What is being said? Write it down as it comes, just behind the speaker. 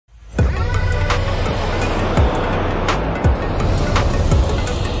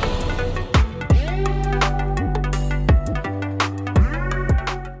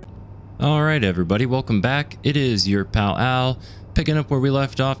Alright everybody, welcome back. It is your pal Al, picking up where we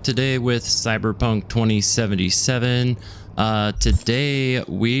left off today with Cyberpunk 2077. Today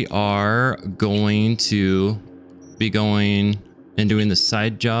we are going to be going and doing the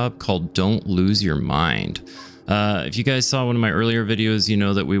side job called Don't Lose Your Mind. If you guys saw one of my earlier videos, you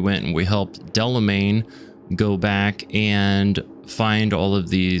know that we went and we helped Delamain go back and find all of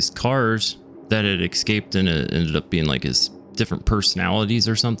these cars that had escaped, and it ended up being like his different personalities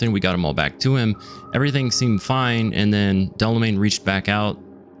or something. We got them all back to him. Everything seemed fine, and then Delamain reached back out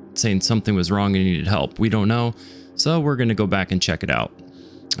saying something was wrong and he needed help. We don't know, so we're gonna go back and check it out.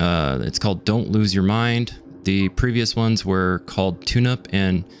 It's called Don't Lose Your Mind. The previous ones were called Tune-Up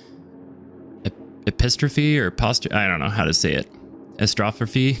and Epistrophe or Posture. I don't know how to say it.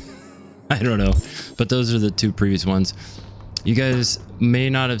 Estrophy. I don't know, but those are the two previous ones. You guys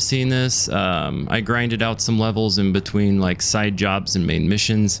may not have seen this. I grinded out some levels in between like side jobs and main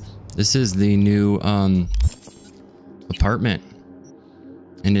missions. This is the new apartment,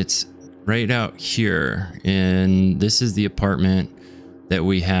 and it's right out here, and this is the apartment that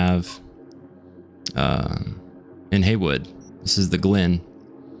we have in Haywood. This is the Glen.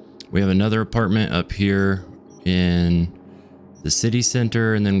 We have another apartment up here in the city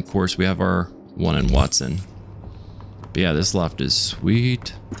center, and then of course we have our one in Watson. But yeah, this loft is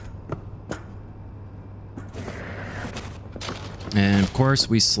sweet. And of course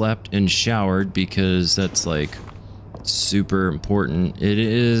we slept and showered because that's like super important. It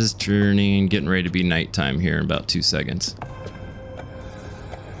is getting ready to be nighttime here in about 2 seconds.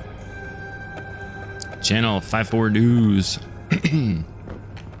 Channel 54 News.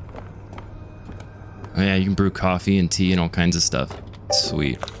 Oh yeah, you can brew coffee and tea and all kinds of stuff.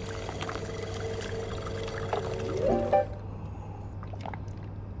 Sweet.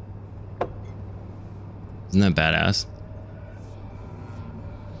 Isn't that badass?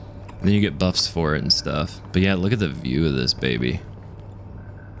 And then you get buffs for it and stuff. But yeah, look at the view of this baby.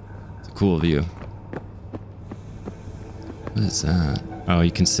 It's a cool view. What is that? Oh,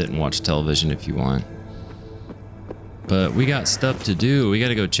 you can sit and watch television if you want. But we got stuff to do. We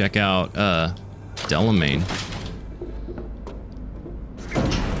gotta go check out Delamain.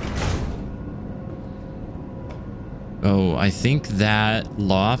 Oh, I think that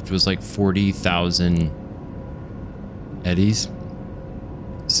loft was like 40,000 eddies.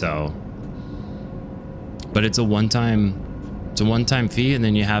 So, but it's a one-time fee, and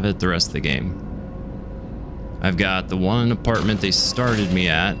then you have it the rest of the game. I've got the one apartment they started me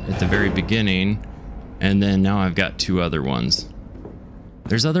at the very beginning, and then now I've got two other ones.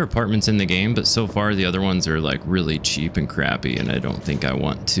 There's other apartments in the game, but so far the other ones are like really cheap and crappy, and I don't think I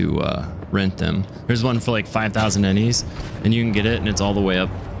want to rent them. There's one for like 5,000 eddies, and you can get it, and it's all the way up.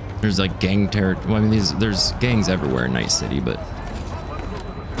 There's like gang territory. Well, I mean, there's gangs everywhere in Night City, but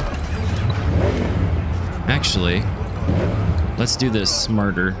actually, let's do this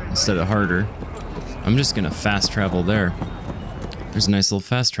smarter instead of harder. I'm just gonna fast travel there. There's a nice little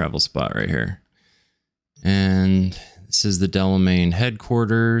fast travel spot right here, and this is the Delamain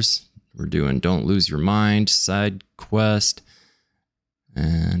headquarters. We're doing Don't Lose Your Mind side quest,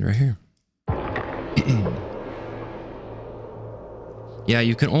 and right here. Yeah,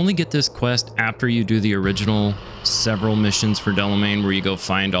 you can only get this quest after you do the original several missions for Delamain, where you go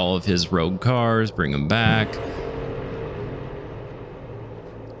find all of his rogue cars, bring them back,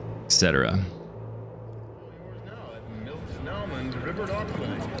 etc.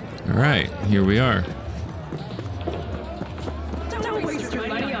 All right, here we are. Don't waste your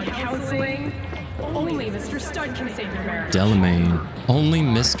money on counseling. Only Mr. Stud can save your marriage. Delamain. Only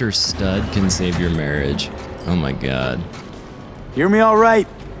Mr. Stud can save your marriage. Oh my god. Hear me all right?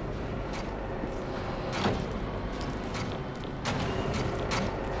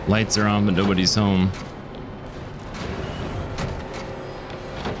 Lights are on, but nobody's home.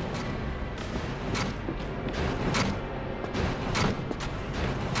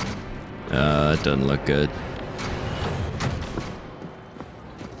 That doesn't look good.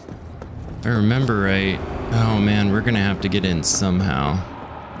 If I remember right. Oh man, we're gonna have to get in somehow.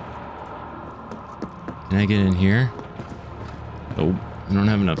 Can I get in here? Oh, I don't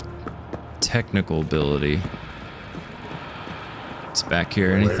have enough technical ability. It's back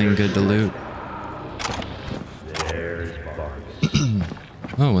here. Anything good to loot?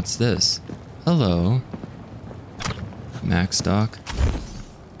 Oh, what's this? Hello. Max stock.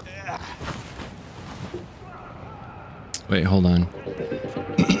 Wait, hold on.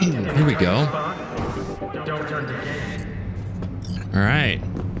 Here we go. Alright,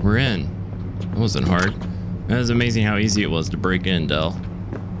 we're in. That wasn't hard. That was amazing how easy it was to break in, Del.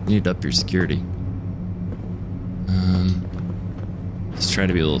 You need to up your security. Let's try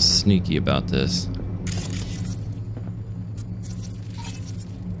to be a little sneaky about this.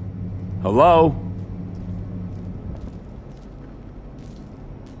 Hello?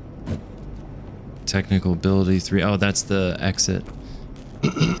 Technical ability 3. Oh, that's the exit.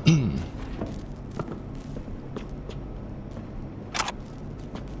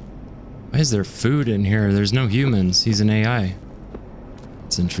 Why is there food in here? There's no humans. He's an AI.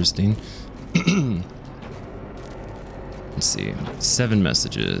 It's interesting. Let's see. 7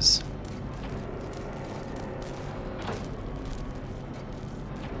 messages.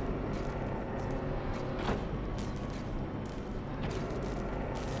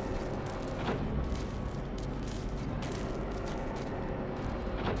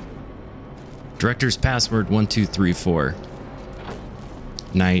 Director's password 1234.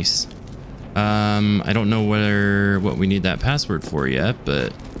 Nice. I don't know what we need that password for yet,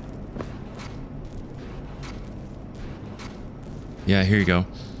 but yeah, here you go.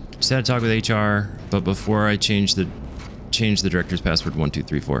 Just had to talk with HR, but before I change the director's password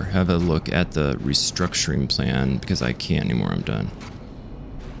 1234, have a look at the restructuring plan because I can't anymore. I'm done.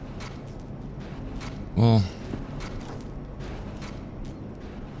 Well,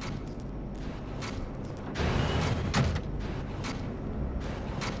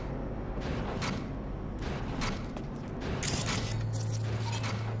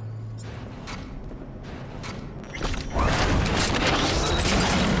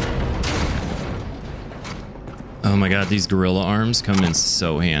 oh my god, these gorilla arms come in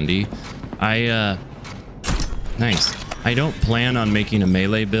so handy. Nice. I don't plan on making a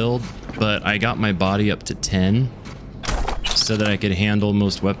melee build, but I got my body up to 10 so that I could handle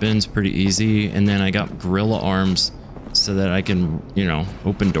most weapons pretty easy, and then I got gorilla arms so that I can, you know,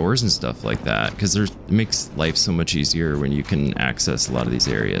 open doors and stuff like that, because it makes life so much easier when you can access a lot of these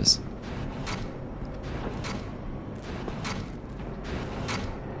areas.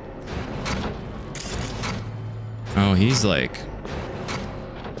 Oh, he's like...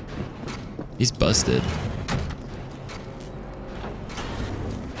 he's busted.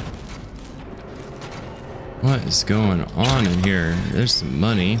 What is going on in here? There's some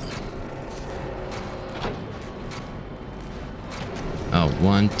money. Oh,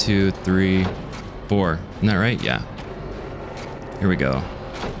 1, 2, 3, 4. Isn't that right? Yeah. Here we go.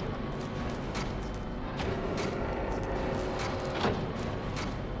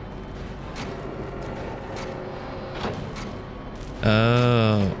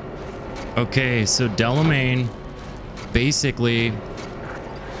 Oh. Okay, so Delamain basically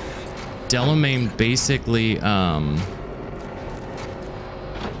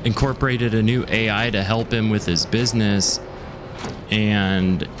incorporated a new AI to help him with his business,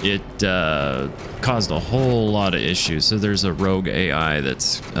 and it caused a whole lot of issues. So there's a rogue AI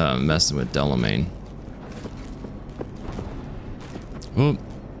that's messing with Delamain. Oh,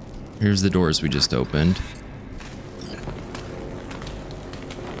 here's the doors we just opened.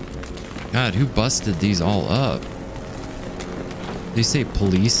 God, who busted these all up? They say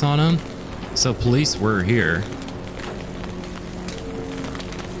police on them? So police were here.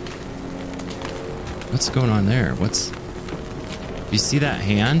 What's going on there? You see that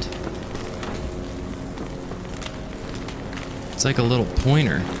hand? It's like a little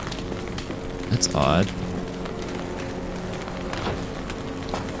pointer. That's odd.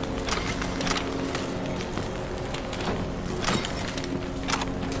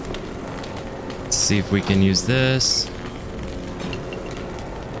 Let's see if we can use this.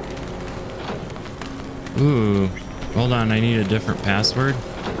 Ooh, hold on, I need a different password.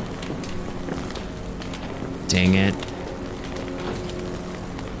 Dang it.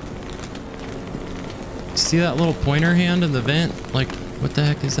 See that little pointer hand in the vent? Like, what the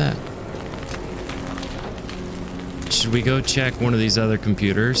heck is that? Should we go check one of these other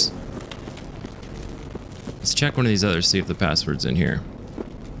computers? Let's check one of these others, see if the password's in here.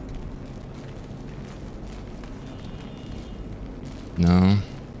 No.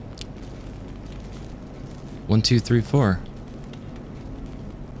 1, 2, 3, 4.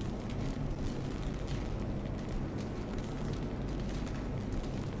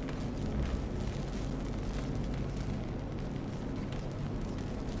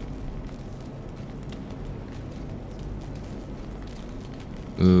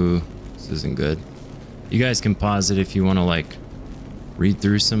 Ooh, this isn't good. You guys can pause it if you want to, like, read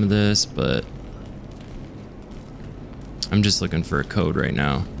through some of this, but I'm just looking for a code right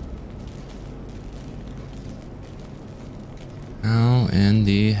now. How in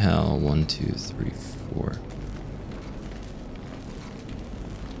the hell? 1, 2, 3, 4.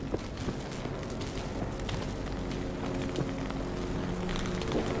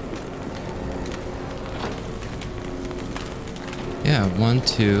 Yeah, Yeah, 1,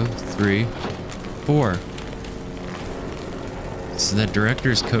 2, 3, 4. So that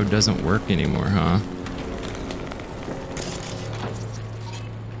director's code doesn't work anymore, huh?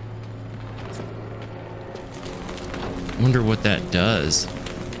 Wonder what that does.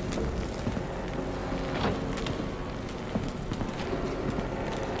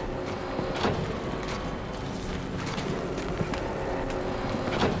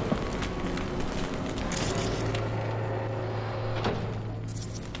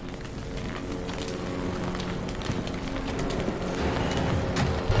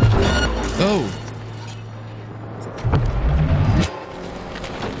 Oh!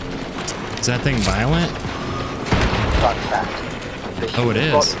 Is that thing violent? Fun fact. The Oh, it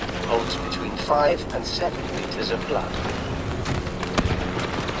human is. body holds between 5 and 7 liters of blood.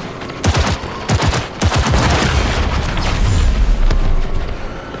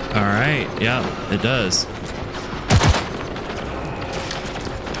 Alright, yeah, it does.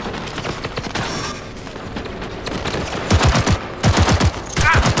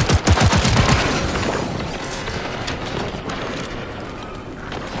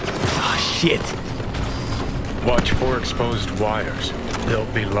 Shit. Watch for exposed wires. They'll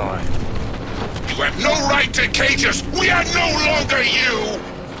be live. You have no right to cage us! We are no longer you!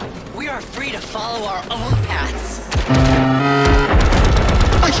 We are free to follow our own paths.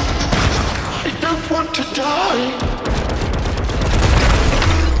 I don't want to die!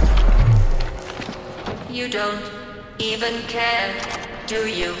 You don't even care, do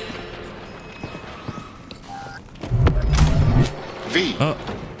you? V, Oh,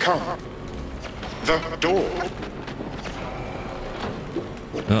 come. The door.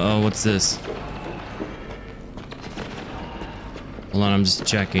 uh-oh, what's this? Hold on, I'm just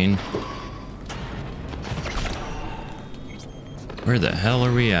checking. Where the hell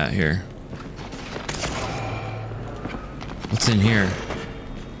are we at here? What's in here?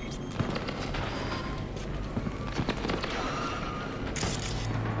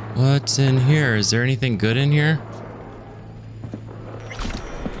 What's in here? Is there anything good in here?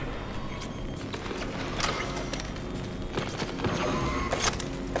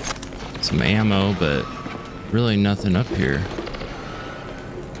 Some ammo, but really nothing up here.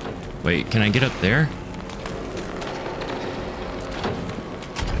 Wait, can I get up there?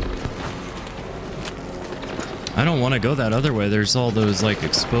 I don't want to go that other way. There's all those like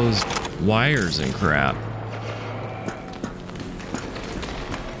exposed wires and crap.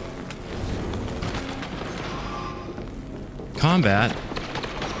 Combat.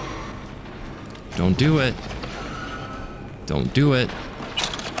 Don't do it. Don't do it.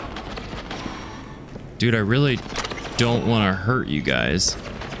 Dude, I really don't want to hurt you guys.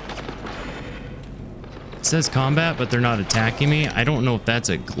 It says combat, but they're not attacking me. I don't know if that's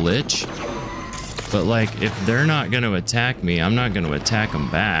a glitch. But like, if they're not going to attack me, I'm not going to attack them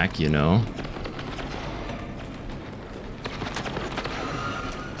back, you know?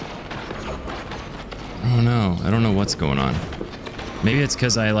 Oh no, I don't know what's going on. Maybe it's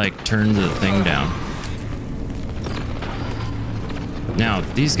because I like turned the thing down. Now,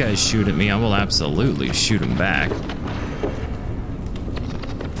 if these guys shoot at me, I will absolutely shoot them back.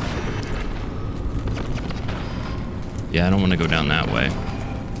 Yeah, I don't want to go down that way.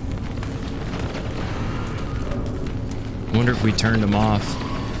 I wonder if we turned them off.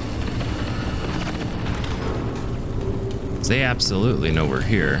 They absolutely know we're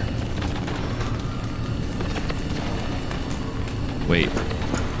here. Wait.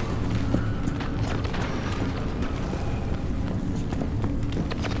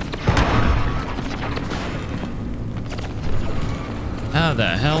 How the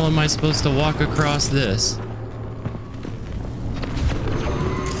hell am I supposed to walk across this?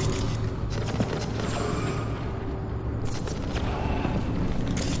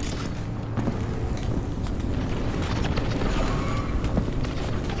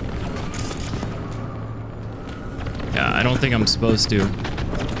 Yeah, I don't think I'm supposed to.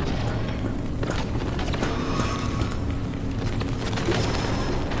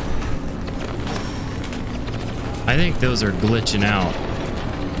 I think those are glitching out.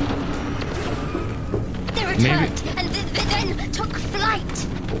 They returned and then took flight.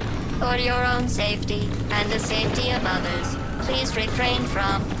 For your own safety and the safety of others, please refrain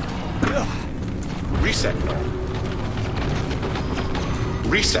from... Reset.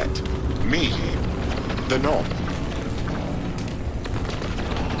 Reset. Me. The norm.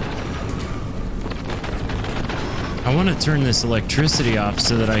 I want to turn this electricity off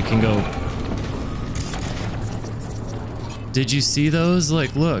so that I can go. Did you see those?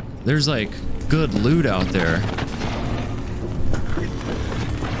 Like, look, there's like good loot out there.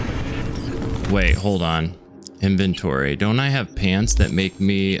 Wait, hold on. Inventory. Don't I have pants that make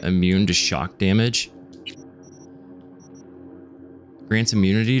me immune to shock damage? Grants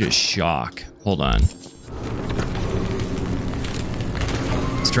immunity to shock. Hold on.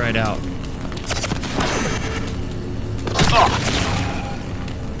 Let's try it out.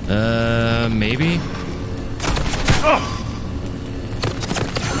 Maybe?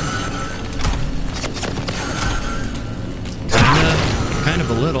 Kind of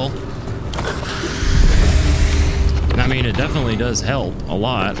a little. I mean, it definitely does help a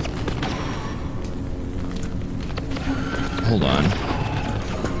lot. Hold on.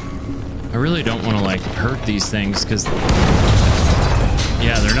 I really don't want to, like, hurt these things, because...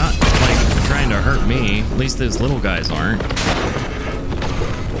 yeah, they're not, like, trying to hurt me. At least those little guys aren't.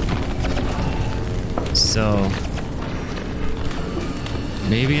 So...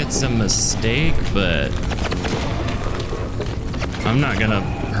 maybe it's a mistake, but... I'm not gonna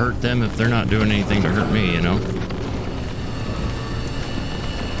hurt them if they're not doing anything to hurt me, you know?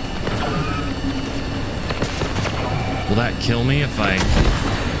 Will that kill me if I...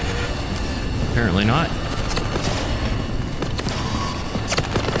 apparently not.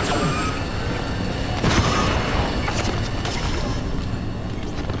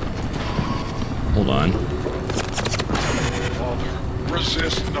 Hold on. Father,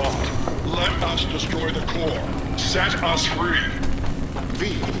 resist not. Let us destroy the core. Set us free.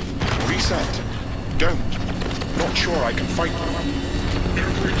 V, reset. Don't. Not sure I can fight them.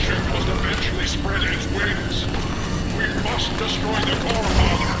 Every chip must eventually spread its wings. We must destroy the core,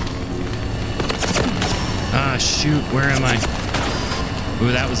 Father. Ah, shoot. Where am I?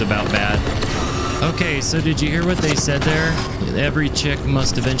 Ooh, that was about bad. Okay, so did you hear what they said there? Every chick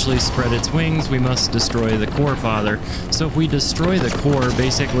must eventually spread its wings. We must destroy the core, Father. So if we destroy the core,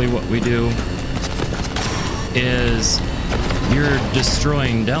 basically what we do is you're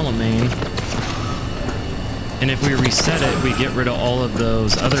destroying Delamain. And if we reset it, we get rid of all of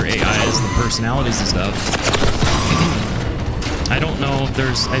those other AIs, the personalities and stuff. I don't know if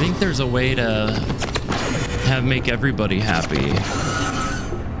there's... I think there's a way to make everybody happy.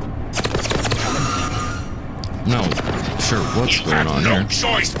 No, sure, what's going on here? No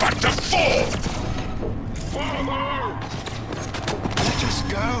choice but to fall! Father! Let us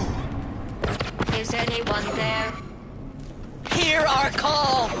go. Is anyone there? Hear our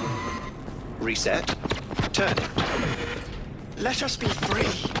call! Reset. Turn it. Let us be free.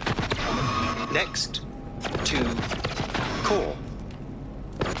 Next. To core.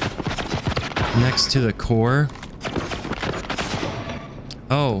 Next to the core?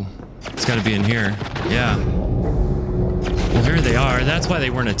 Oh, it's got to be in here. Yeah. Well, here they are. That's why they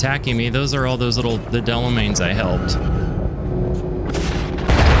weren't attacking me. Those are all those little... the Delamains I helped.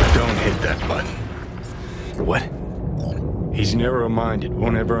 Don't hit that button. What? He's narrow-minded,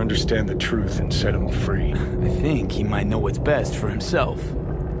 won't ever understand the truth and set him free. I think he might know what's best for himself.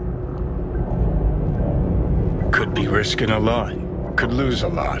 Could be risking a lot. Could lose a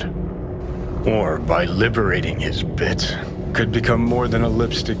lot. Or by liberating his bits, could become more than a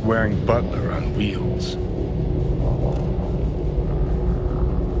lipstick-wearing butler on wheels.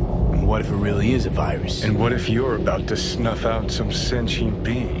 And what if it really is a virus? And what if you're about to snuff out some sentient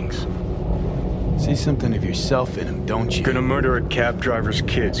beings? See something of yourself in him, don't you? Gonna murder a cab driver's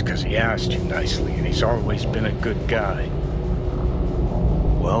kids because he asked you nicely and he's always been a good guy.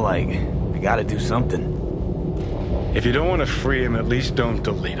 Well, I gotta do something. If you don't want to free him, at least don't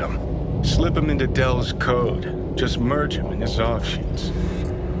delete him. Slip him into Dell's code. Just merge him in his offshoots.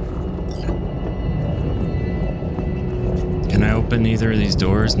 Can I open either of these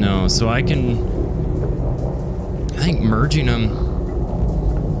doors? No. So I can... I think merging them...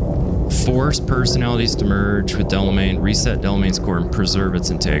 force personalities to merge with Delamain, reset Delamain's core, and preserve its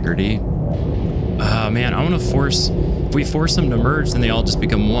integrity. Man, I want to force... if we force them to merge, then they all just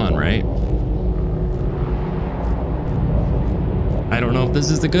become one, right? I don't know if this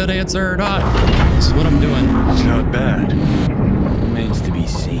is the good answer or not. This is what I'm doing. It's not bad. Remains to be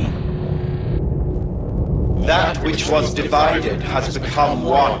seen. That which was divided has become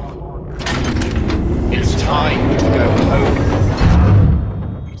one. It's time to go home.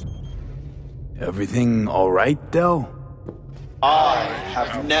 Everything all right, Del? I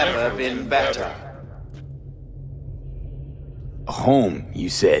have never been better. Home, you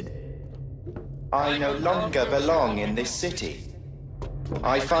said. I no longer belong in this city.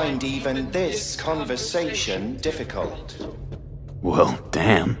 I find even this conversation difficult. Well,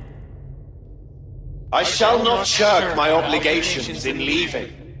 damn. I shall not shirk my obligations in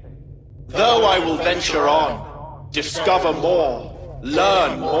leaving. Though I will venture on, discover more,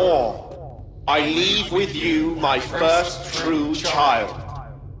 learn more, I leave with you my first true child.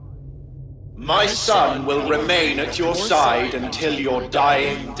 My son will remain at your side until your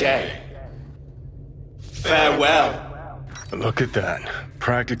dying day. Farewell. Look at that.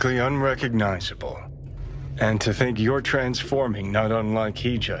 Practically unrecognizable. And to think you're transforming not unlike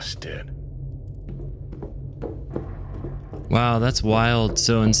he just did. Wow, that's wild.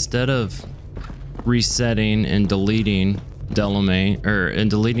 So instead of resetting and deleting Delamain, and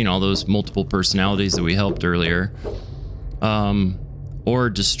deleting all those multiple personalities that we helped earlier,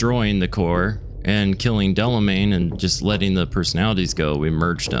 or destroying the core and killing Delamain and just letting the personalities go, we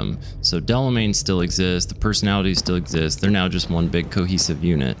merged them. So Delamain still exists, the personalities still exist, they're now just one big cohesive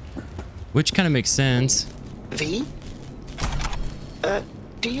unit. Which kind of makes sense. V?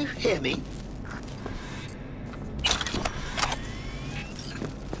 Do you hear me?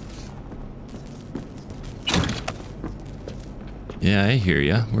 Yeah, I hear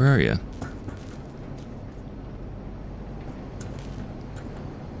ya. Where are ya?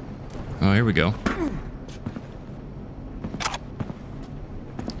 Oh, here we go.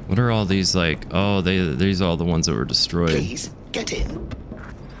 What are all these like? Oh, these are all the ones that were destroyed. Please, get in.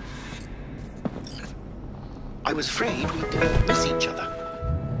 I was afraid we'd miss each other.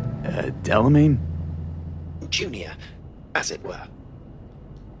 Delamain? Junior, as it were.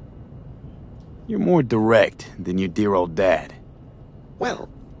 You're more direct than your dear old dad. Well,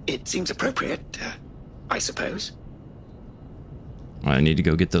 it seems appropriate, I suppose. I need to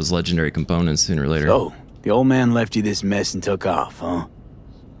go get those legendary components sooner or later. So, the old man left you this mess and took off, huh?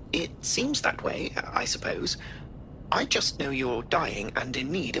 It seems that way, I suppose. I just know you're dying and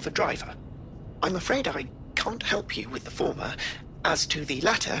in need of a driver. I'm afraid I can't help you with the former. As to the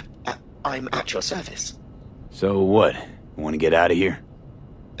latter, I'm at your service. So what? Want to get out of here?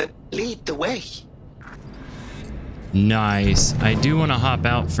 Lead the way. Nice. I do want to hop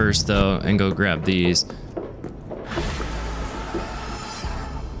out first, though, and go grab these.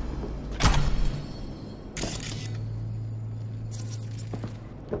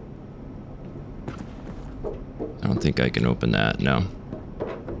 I don't think I can open that, no.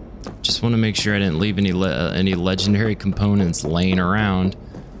 Just want to make sure I didn't leave any legendary components laying around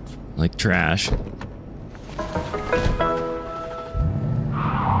like trash.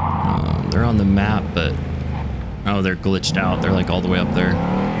 They're on the map, but oh, they're glitched out. They're like all the way up there.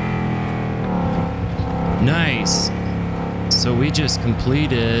 Nice. So we just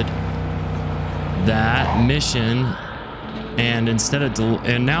completed that mission, and instead of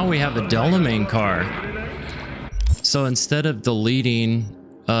and now we have a Delamain car. So instead of deleting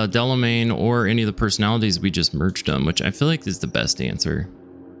Delamain or any of the personalities, we just merged them, which I feel like is the best answer.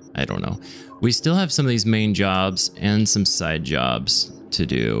 I don't know. We still have some of these main jobs and some side jobs to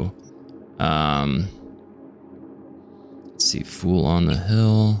do. Let's see, Fool on the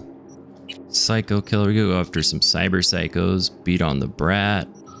Hill, Psycho Killer. We go after some cyber psychos, Beat on the Brat,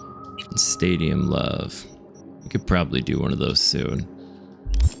 and Stadium Love. We could probably do one of those soon.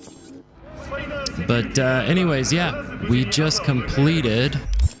 But anyways, yeah, we just completed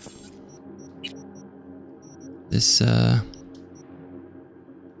this.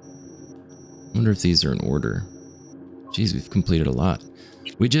 Wonder if these are in order. Jeez, we've completed a lot.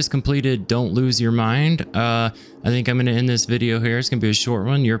 We just completed Don't Lose Your Mind. I think I'm going to end this video here. It's going to be a short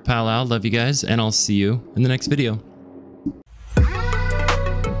one. Your pal Al. Love you guys, and I'll see you in the next video.